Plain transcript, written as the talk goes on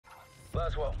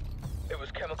Laswell, it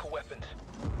was chemical weapons.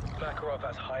 Makarov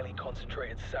has highly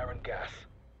concentrated sarin gas.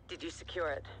 Did you secure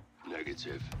it?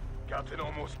 Negative. Captain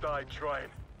almost died trying.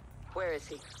 Where is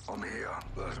he? I'm here,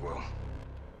 Laswell.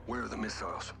 Where are the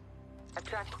missiles? I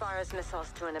tracked Farah's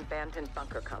missiles to an abandoned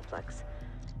bunker complex.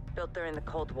 Built during the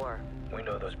Cold War. We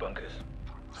know those bunkers.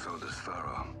 So does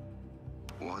Farah.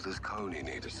 Why does Coney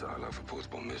need a silo for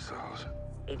portable missiles?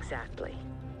 Exactly.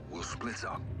 We'll split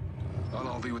up.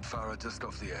 I'll RV with Farah just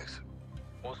off the X.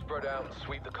 We'll spread out and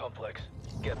sweep the complex.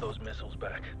 Get those missiles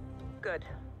back. Good.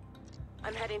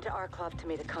 I'm heading to Arklov to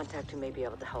meet a contact who may be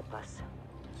able to help us.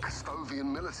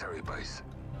 Custovian military base.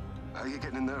 How are you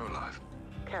getting in there alive?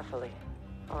 Carefully.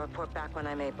 I'll report back when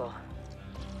I'm able.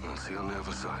 I'll see you on the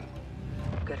other side.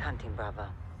 Good hunting, Bravo.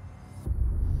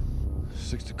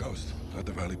 6 to Ghost. At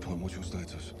the rally point, what's your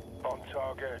status? On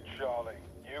target, Charlie.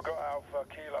 You got Alpha,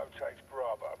 Kilo takes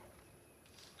Bravo.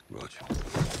 Roger.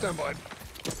 Stand by.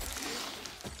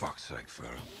 Fuck's sake,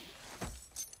 Farah.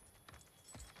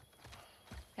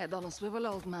 Head on a swivel,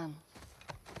 old man.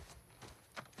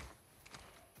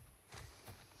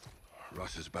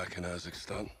 Russia's back in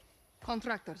Kazakhstan.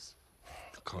 Contractors.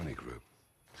 The Coney Group.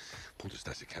 Pulled a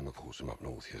stash of chemicals from up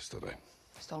north yesterday.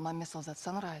 Stole my missiles at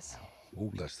sunrise.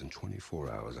 All less than 24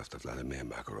 hours after Vladimir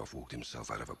Makarov walked himself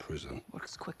out of a prison.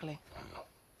 Works quickly. Well,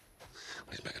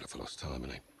 he's making up for lost time,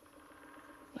 isn't he?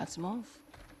 Let's move.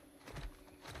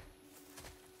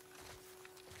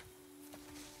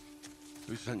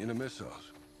 Who sent you the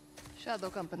missiles? Shadow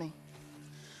Company.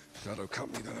 Shadow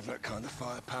Company don't have that kind of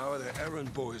firepower. They're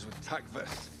errand boys with tac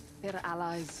vests. They're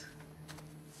allies.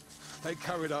 They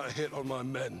carried out a hit on my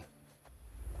men.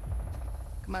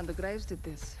 Commander Graves did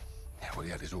this. Yeah, well,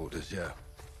 he had his orders, yeah.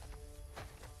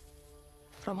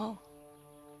 From who?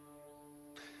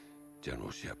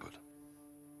 General Shepard.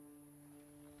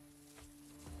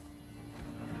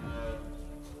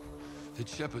 Did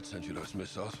Shepard send you those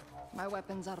missiles? My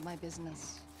weapons are my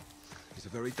business. He's a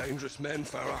very dangerous man,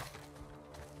 Farah.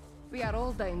 We are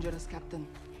all dangerous, Captain.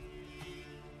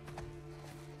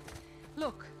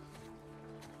 Look.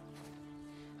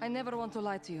 I never want to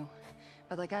lie to you,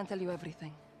 but I can't tell you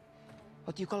everything.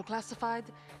 What you call classified,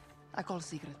 I call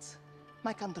secrets.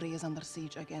 My country is under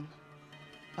siege again.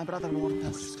 My brother warned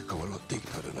us. This could go a lot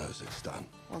deeper than Kazakhstan.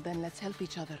 Well, then let's help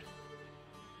each other.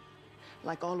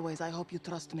 Like always, I hope you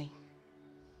trust me.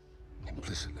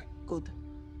 Implicitly. Good.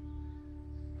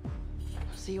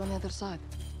 See you on the other side.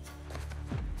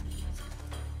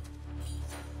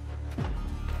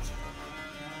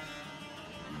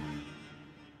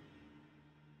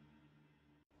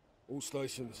 All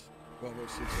stations. Bravo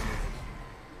 6.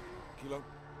 Kilo?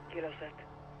 Kilo set.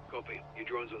 Copy. Your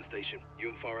drone's on station. You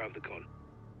and Farah have the con.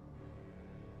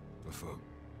 Affirm.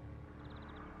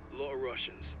 A lot of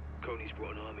Russians. Coney's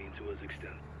brought an army into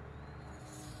Kazakhstan.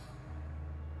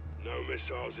 No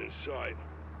missiles in sight.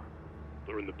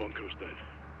 They're in the bunkers then.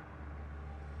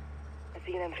 I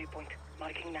see an entry point.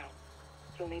 Marking now.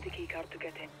 You'll need a keycard to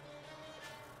get in.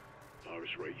 Lara's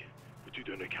right. We took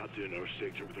down a captain in our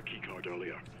sector with a keycard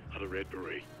earlier. Had a red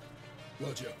beret.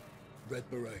 Roger. Red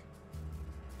beret.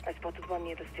 I spotted one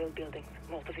near the steel buildings,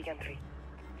 north of the entry.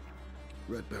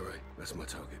 Red beret. That's my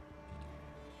target.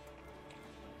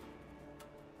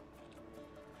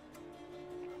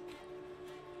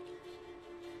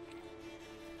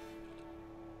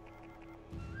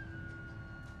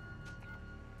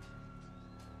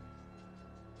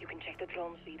 You can check the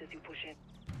drone feed as you push in.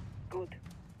 Good.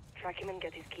 Track him and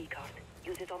get his keycard.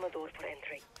 Use it on the door for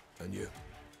entry. And you?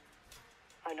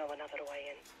 I know another way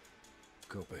in.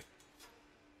 Copy.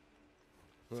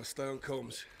 Well, stay on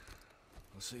comms.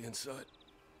 I'll see you inside.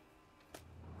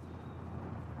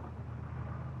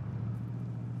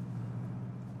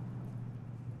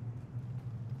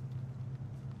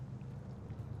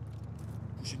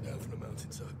 Pushing down from the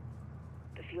mountainside.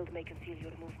 The field may conceal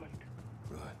your movement.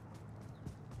 Right.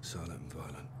 Silent and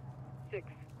violent. 6.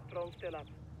 Drone still up.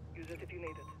 Use it if you need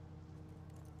it.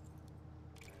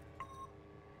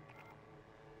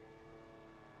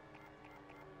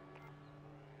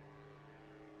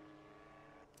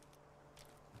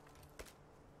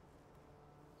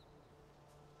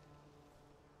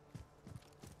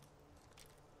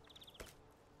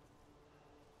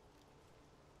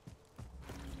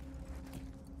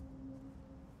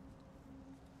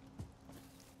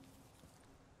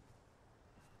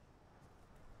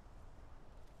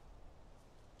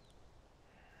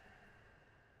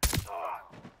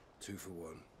 Two for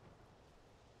one.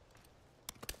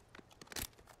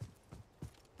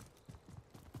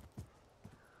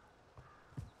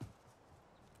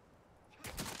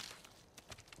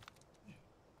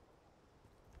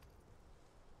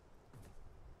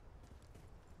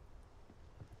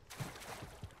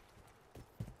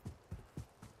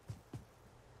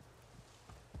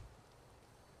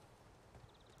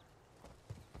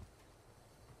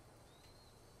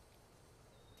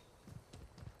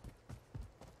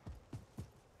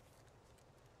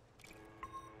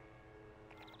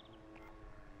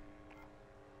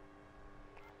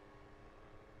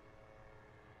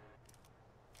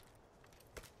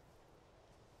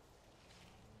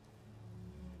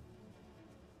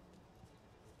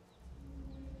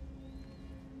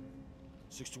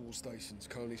 6 to all stations.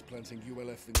 Colony's planting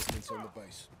ULF fingerprints on the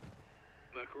base.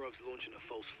 Makarov's launching a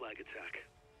false flag attack.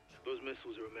 Those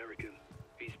missiles are American.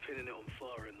 He's pinning it on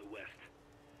fire in the west.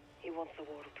 He wants the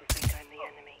world to think I'm the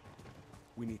enemy.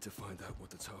 We need to find out what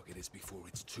the target is before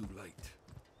it's too late.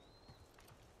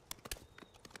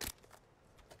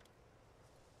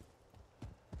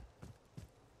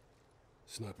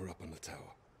 Sniper up on the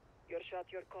tower. Your shot,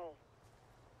 your call.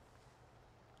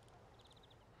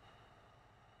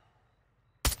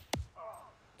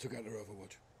 Took out their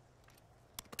overwatch.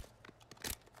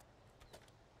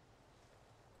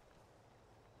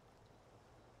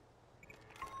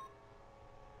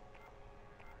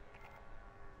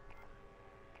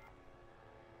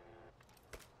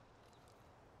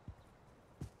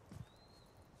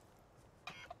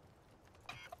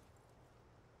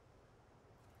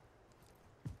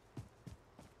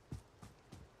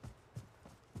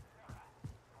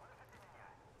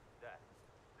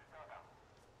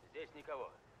 Здесь никого.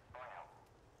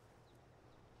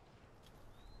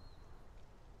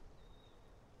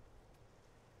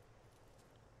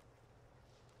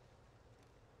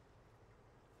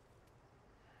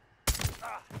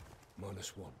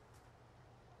 -1.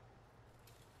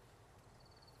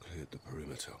 Cleared the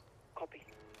perimeter. Copy.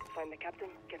 Find the captain,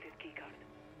 get his keycard.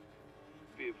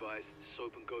 Be advised,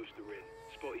 Soap and Ghost are in.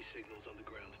 Spotty signals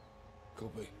underground.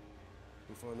 Copy.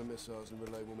 We'll find the missiles and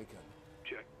relay when we can.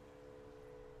 Check.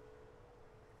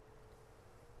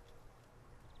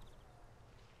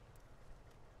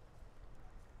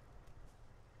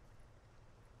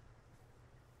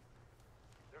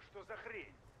 Да что за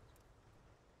хрень?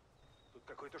 Тут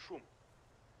какой-то шум.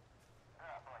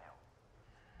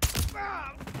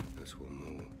 That's one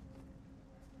more.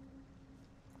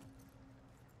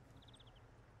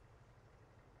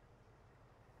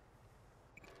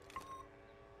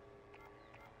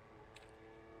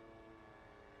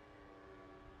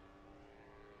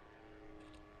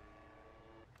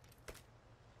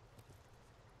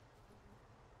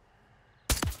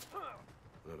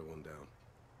 Another one down.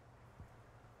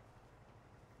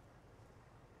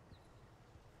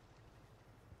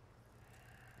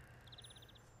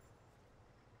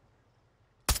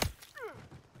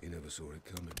 He never saw it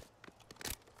coming.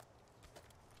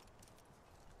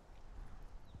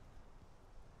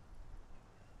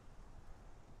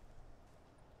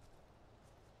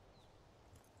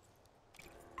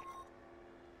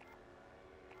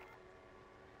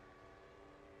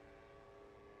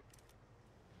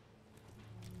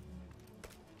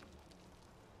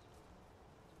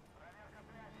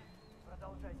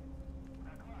 Продолжайте.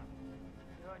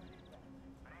 Все чисто.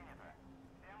 Принято.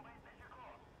 Всем быть начеку.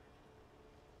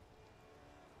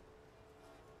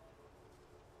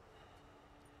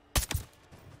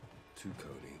 Two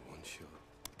Coney, one shot.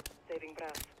 Saving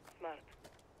brass. Smart.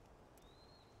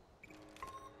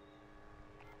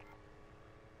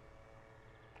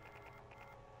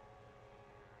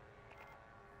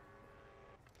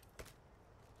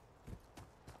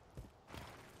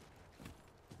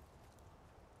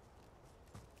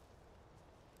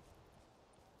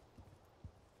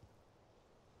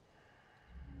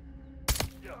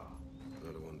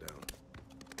 Another one down.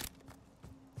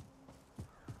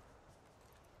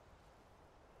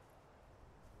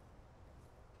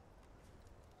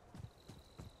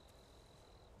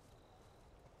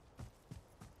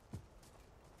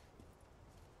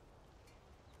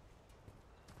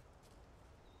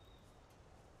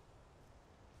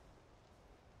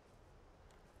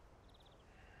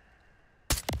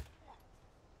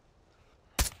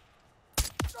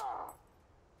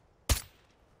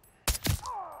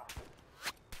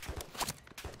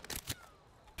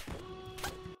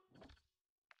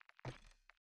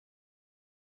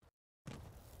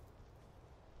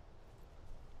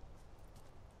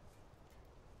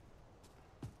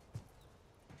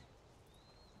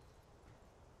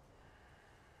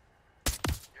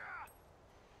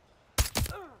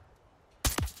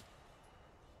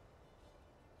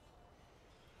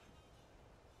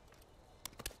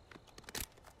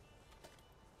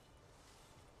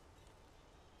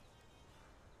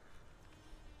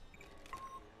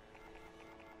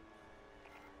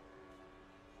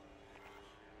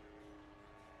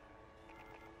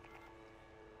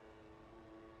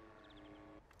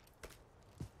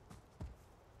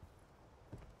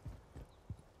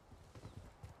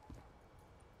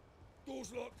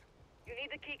 Door's locked. You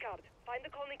need the keycard. Find the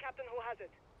colony captain who has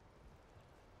it.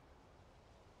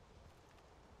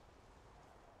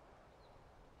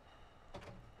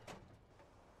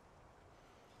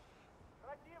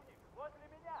 Противник возле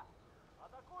меня.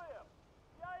 Атакуем.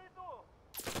 Я иду.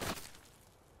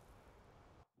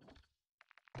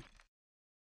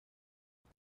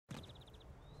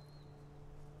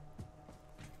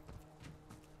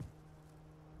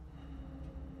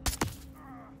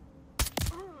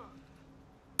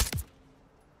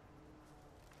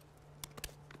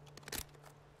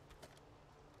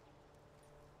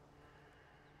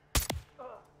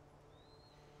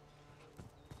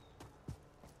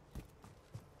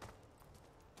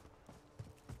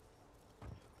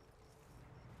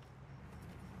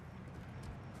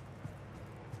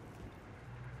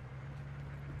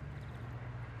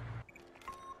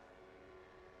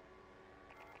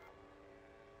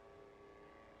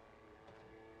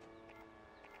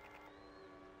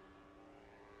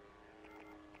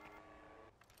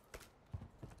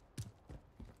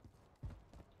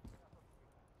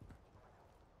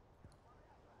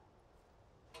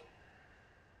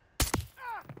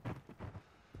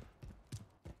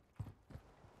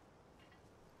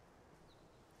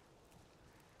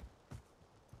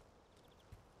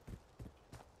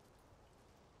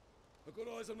 I've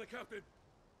got eyes on the captain.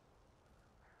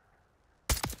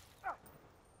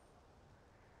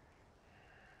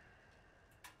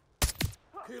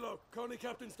 Kilo, Connie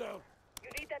captain's down. You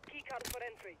need that keycard for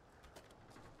entry.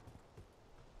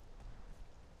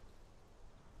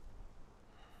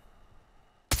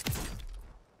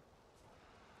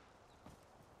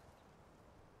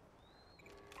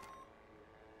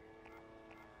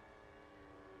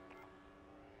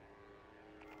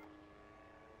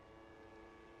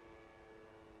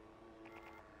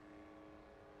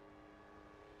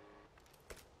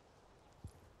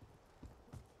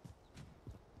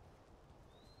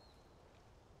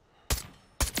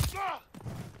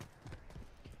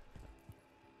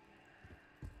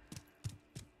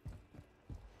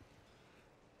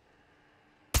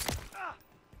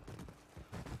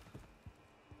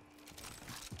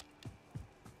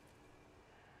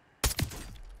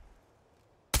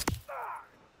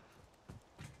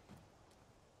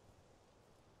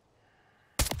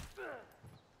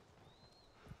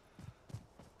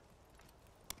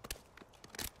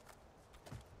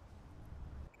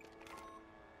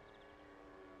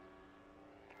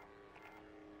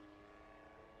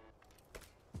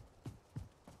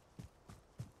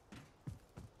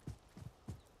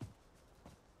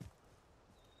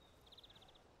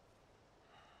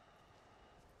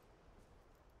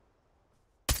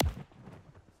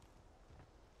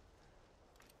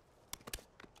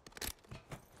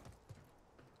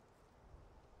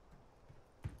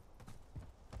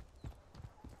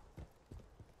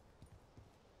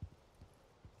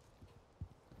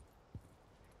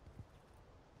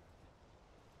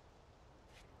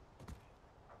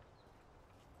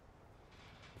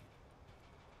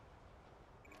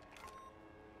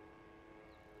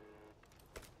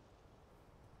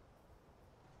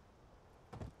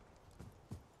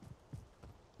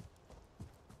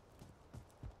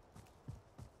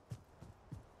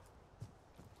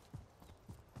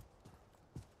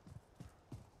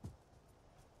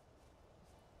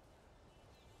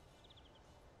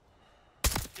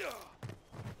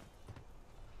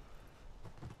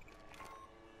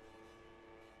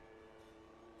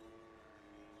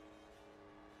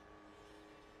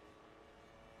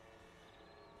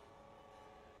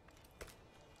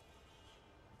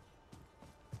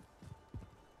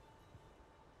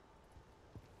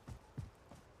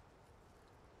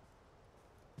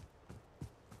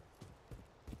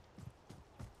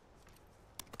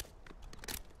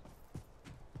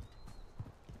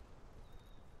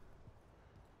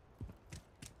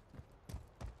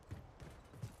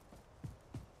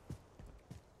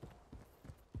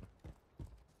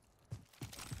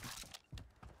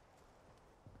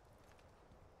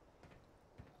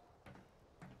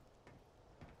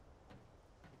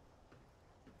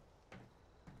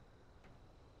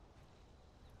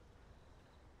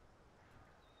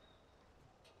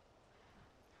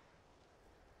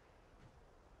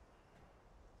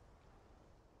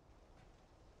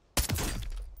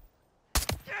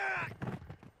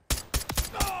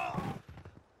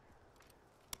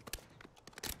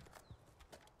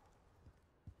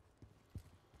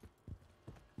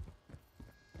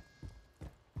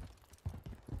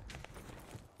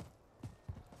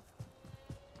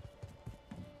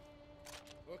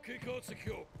 Our keycard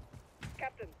secure.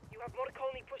 Captain, you have more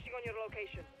colony pushing on your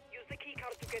location. Use the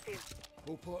keycard to get in.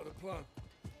 All part of the plan.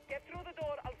 Get through the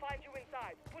door, I'll find you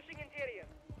inside. Pushing interior.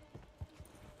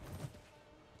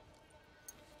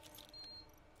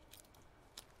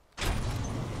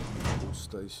 All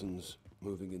stations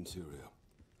moving interior.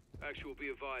 Actual, be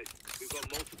advised. We've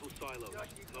got multiple silos.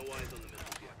 No eyes on the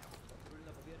missiles yet.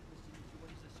 На поверхности ничего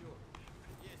не засек.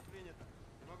 Есть, принято.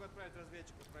 Я могу отправить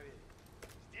разведчиков проверить.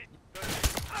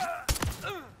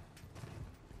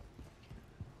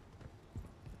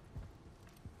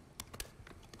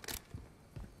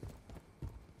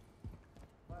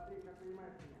 Смотри, как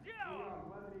принимает меня.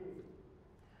 Смотри.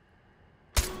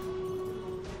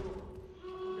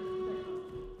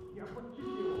 Я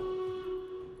подчинил.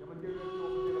 Командир верхнего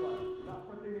подбивает. Наш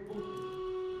противник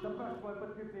пункт. Запрашивай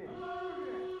подкрепление.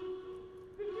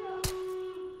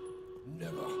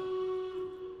 Never.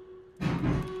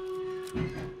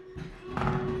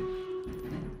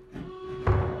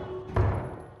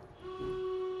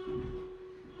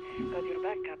 Got your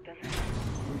back, Captain.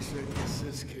 Appreciate the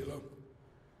assist, Kilo.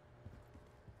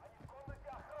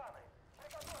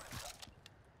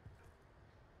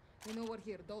 We know we're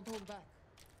here. Don't hold back.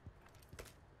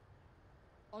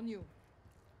 On you.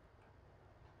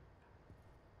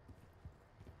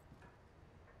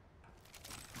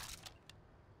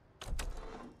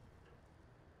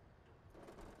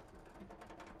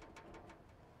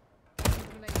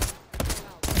 Grenade.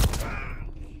 Out.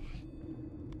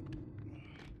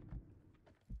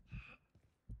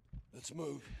 Let's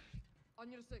move. On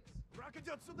your six. Враг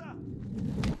идет сюда!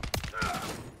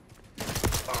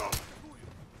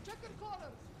 Check your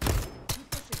corners!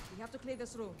 Keep pushing. We have to clear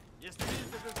this room. Если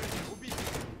видите движение, убейте!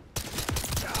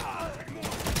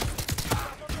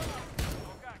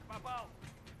 Ну как, попал?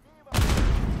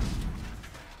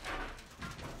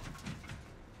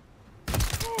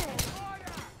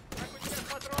 Боря! Как у тебя с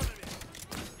патронами?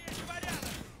 Здесь порядок!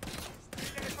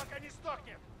 Стреляй, пока не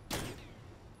стохнет!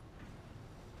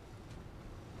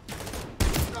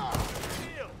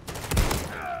 Убил!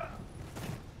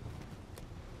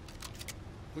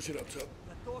 Push it up top.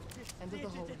 Готовьтесь Enter the hole.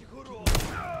 встретить этих уродов!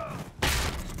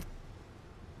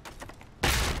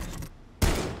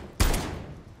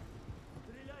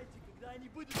 Стреляйте, когда они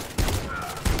будут...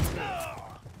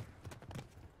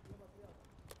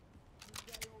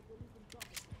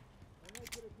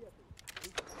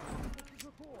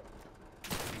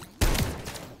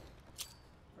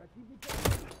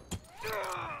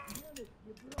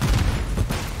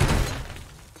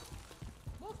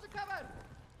 Move to cover!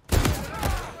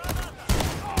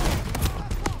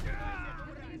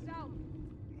 Everything is down.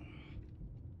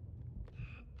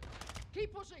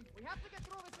 Keep pushing. We have to get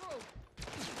through this room.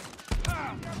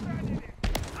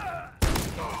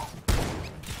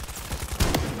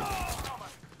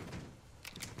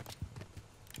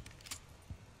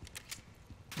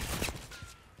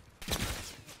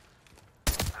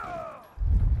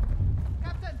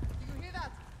 Captain, do you hear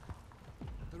that?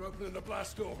 They're opening the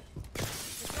blast door. They're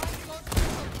trying to launch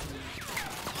missiles.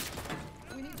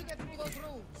 We need to get through those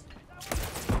rooms.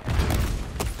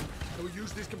 Can we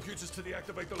use these computers to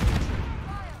deactivate the launch?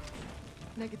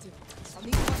 Negative. I'll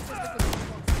need to access the control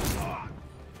box.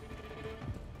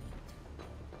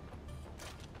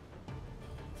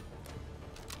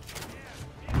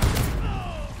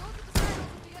 Go to the silos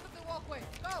at the end of the walkway.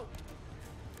 Go!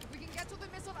 If we can get to the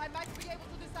missile, I might be able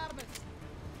to disarm it.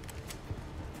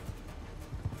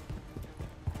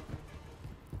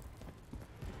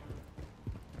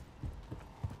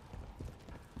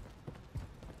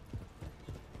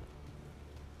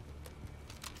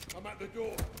 I'm at the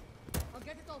door. I'll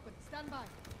get it open. Stand by.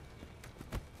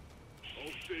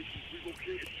 All stations, we've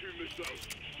located 2 missiles.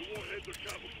 The warheads are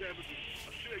capital chemicals. I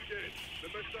say again, the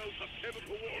missiles have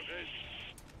chemical warheads.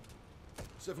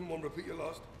 7-1, repeat your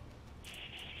last.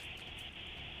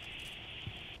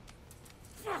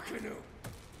 Fucking hell!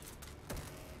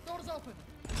 Doors open.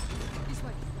 This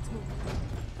way. Let's move.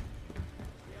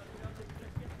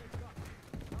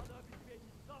 Надо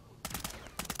обеспечить запуск!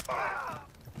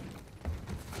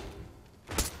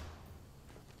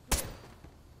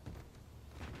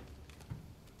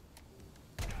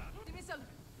 The missile.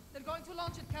 They're going to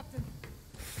launch it, Captain.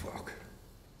 Fuck.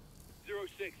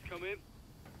 06, come in.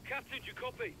 Captain, you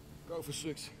copy? Go for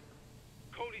 6.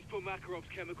 Cody's put Makarov's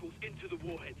chemicals into the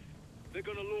warheads. They're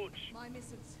gonna launch. My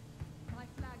missiles. My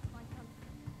flags, my country.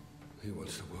 He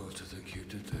wants the world to think you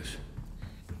did this.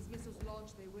 If these missiles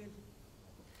launch, they will.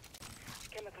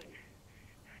 Chemicals.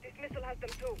 This missile has them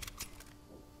too.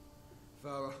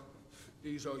 Farah,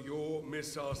 these are your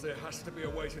missiles. There has to be a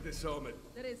way to disarm it.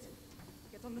 There is.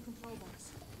 Get on the control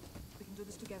box. We can do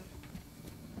this together.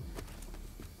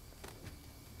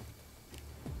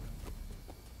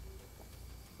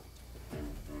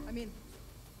 I'm in.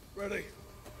 Ready?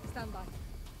 Stand by.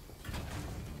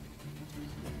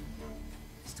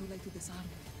 It's too late to disarm.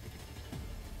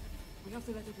 We have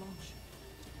to let it launch.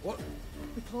 What?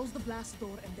 We close the blast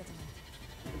door and detonate.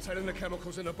 Containing the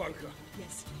chemicals in a bunker.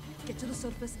 Yes. Get to the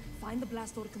surface, find the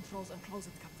blast door controls, and close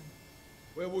it, Captain.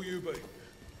 Where will you be?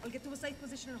 I'll get to a safe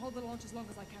position and hold the launch as long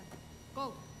as I can.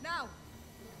 Go, now!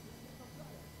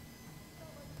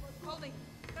 Holding.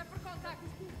 Prep for contact.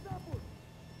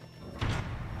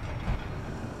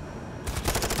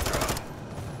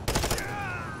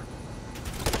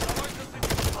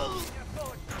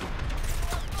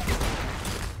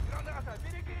 Граната,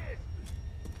 берегись!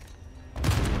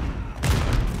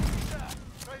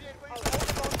 Проверь I'll hold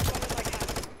the boat as long as I can.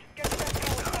 Just get to that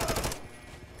tower now.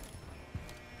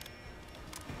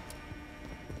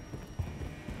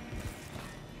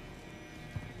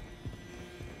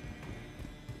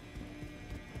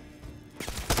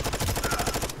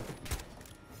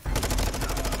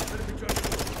 Enemy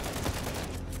jungle.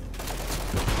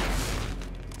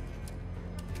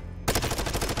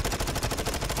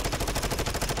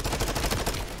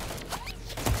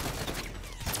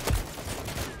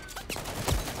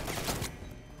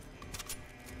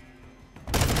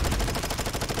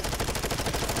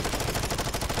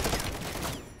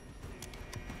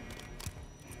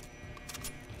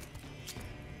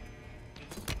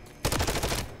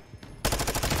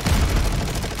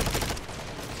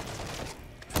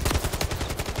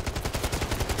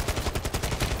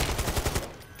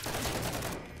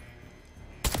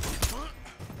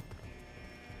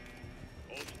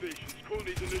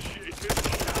 Coney's initiated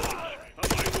missile launch at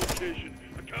my location.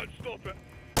 I can't stop it.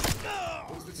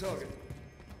 Who's the target?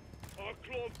 Our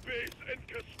club base in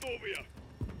Castovia.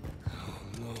 Oh,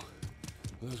 no.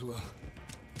 As well.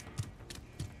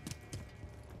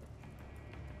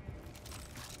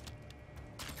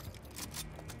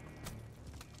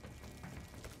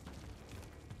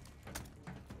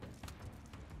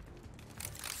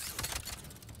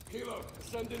 Kilo,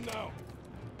 send in now.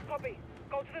 Copy.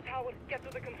 Go to the tower, get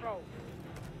to the controls.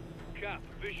 Cap,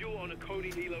 visual on a Coney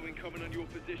helo incoming on your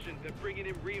position. They're bringing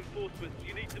in reinforcements.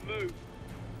 You need to move.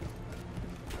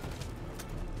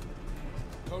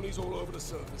 Tony's all over the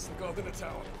surface. They're guarding the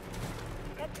tower.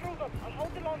 Cut through them. I'll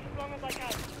hold the launch as long as I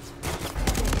can.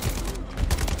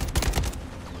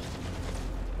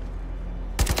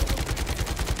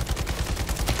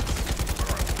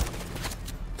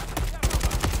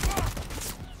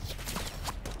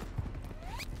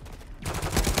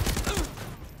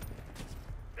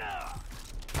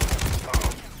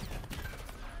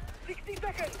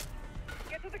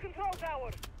 Get to the control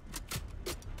tower.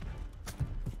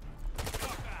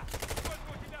 Сколько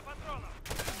у тебя патронов?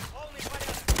 Полный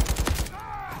порядок.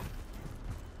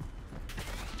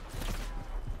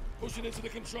 Pushing into the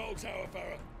control tower,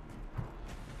 Farah.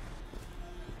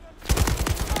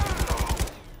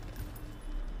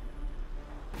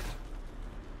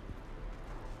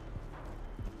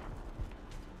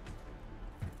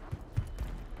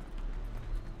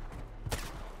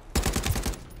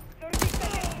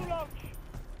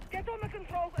 Get on the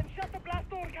controls and shut the blast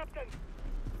door, Captain.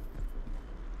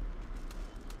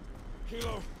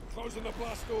 Kilo, closing the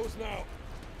blast doors now.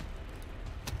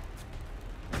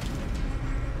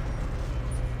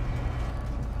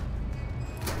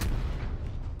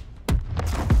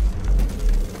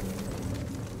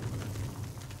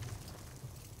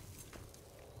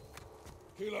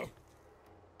 Kilo.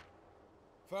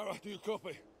 Farah, do you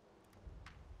copy?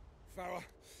 Farah,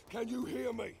 can you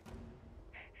hear me?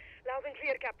 Loud and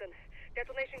clear, Captain.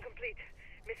 Detonation complete.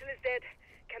 Missile is dead.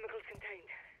 Chemicals contained.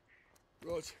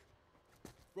 Rog.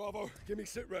 Bravo, give me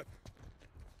sit rep.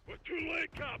 We're too late,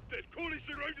 Captain. Coney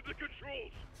surrounded the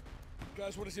controls.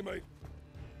 Guys, what does he mean?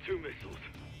 2 missiles.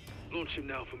 Launch him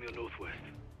now from your northwest.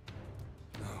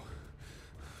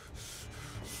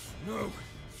 No. No.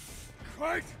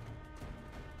 Craig!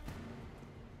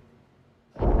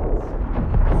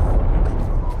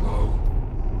 No.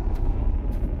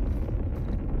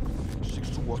 6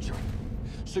 to Watcher.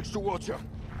 6 to Watcher.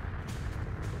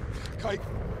 Kate.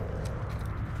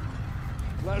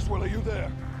 Laswell, are you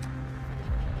there?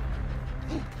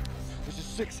 This is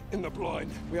 6 in the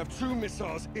blind. We have 2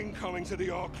 missiles incoming to the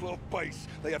Arklov base.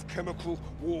 They have chemical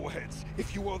warheads.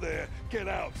 If you are there, get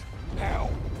out.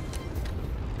 Now!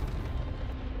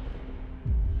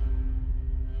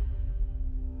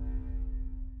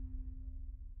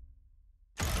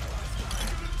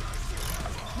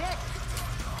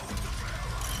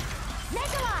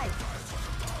 Nikolai!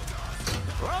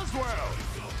 Roswell!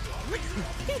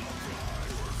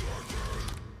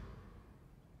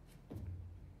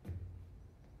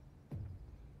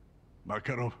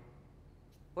 Makarov?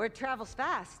 Word travels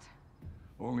fast.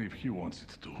 Only if he wants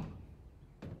it to.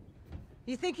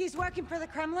 You think he's working for the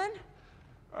Kremlin?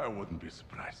 I wouldn't be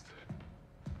surprised.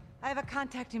 I have a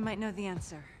contact who might know the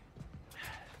answer.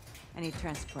 I need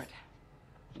transport.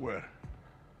 Where?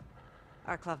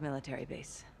 Arklov military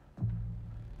base.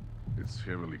 It's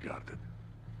heavily guarded.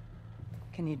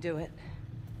 Can you do it?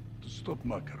 To stop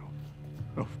Makarov.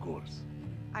 Of course.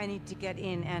 I need to get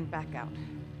in and back out.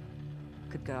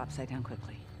 Could go upside down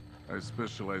quickly. I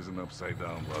specialize in upside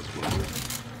down, Laswell.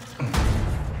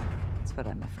 That's what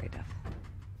I'm afraid of.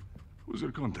 Who's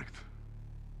your contact?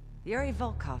 Yuri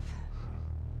Volkov.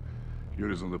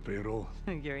 Yuri's on the payroll?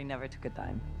 Yuri never took a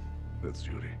dime. That's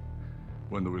Yuri.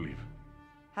 When do we leave?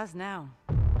 How's now?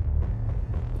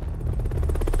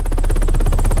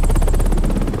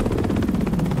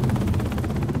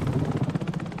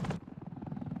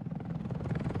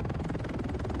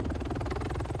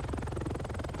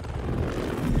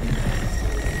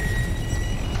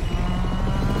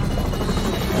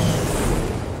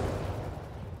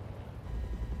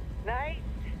 Nice.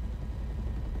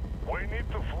 We need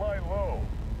to fly low.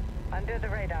 Under the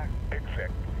radar.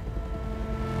 Exact.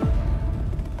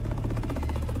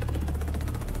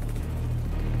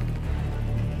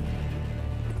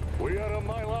 We are a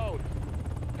mile out.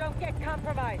 Don't get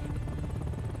compromised.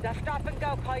 Just stop and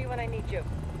go. Call you when I need you.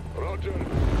 Roger.